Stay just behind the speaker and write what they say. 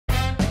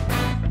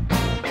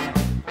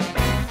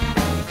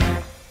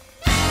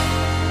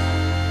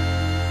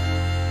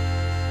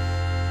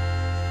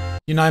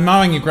You know,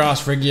 mowing your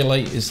grass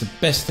regularly is the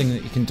best thing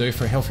that you can do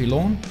for a healthy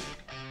lawn.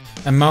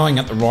 And mowing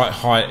at the right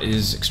height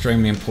is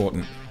extremely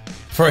important.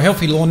 For a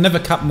healthy lawn, never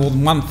cut more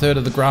than 1/3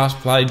 of the grass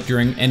blade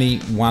during any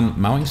one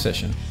mowing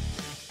session.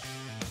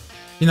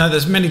 You know,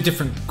 there's many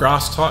different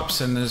grass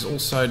types and there's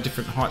also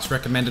different heights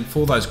recommended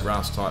for those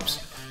grass types.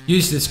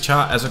 Use this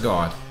chart as a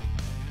guide.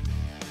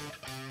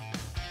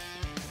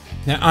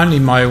 Now only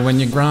mow when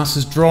your grass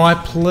is dry,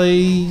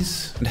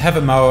 please. And have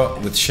a mower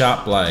with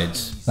sharp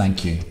blades.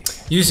 Thank you.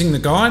 Using the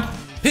guide,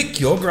 pick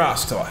your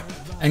grass type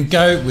and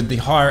go with the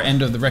higher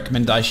end of the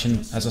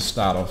recommendation as a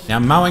start off. Now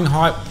mowing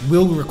height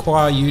will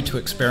require you to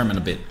experiment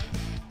a bit.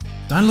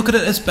 Don't look at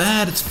it as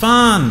bad, it's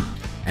fun.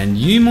 And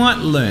you might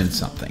learn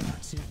something.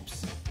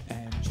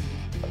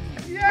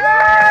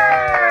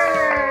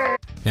 Yay!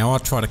 Now I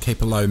try to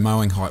keep a low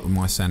mowing height with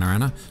my Santa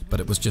Ana, but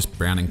it was just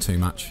browning too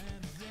much.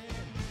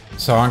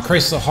 So I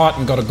increased the height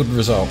and got a good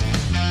result.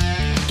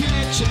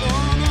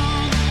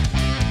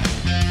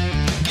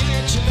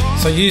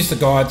 So use the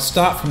guide,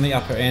 start from the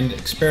upper end,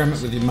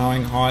 experiment with your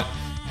mowing height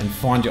and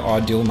find your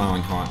ideal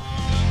mowing height.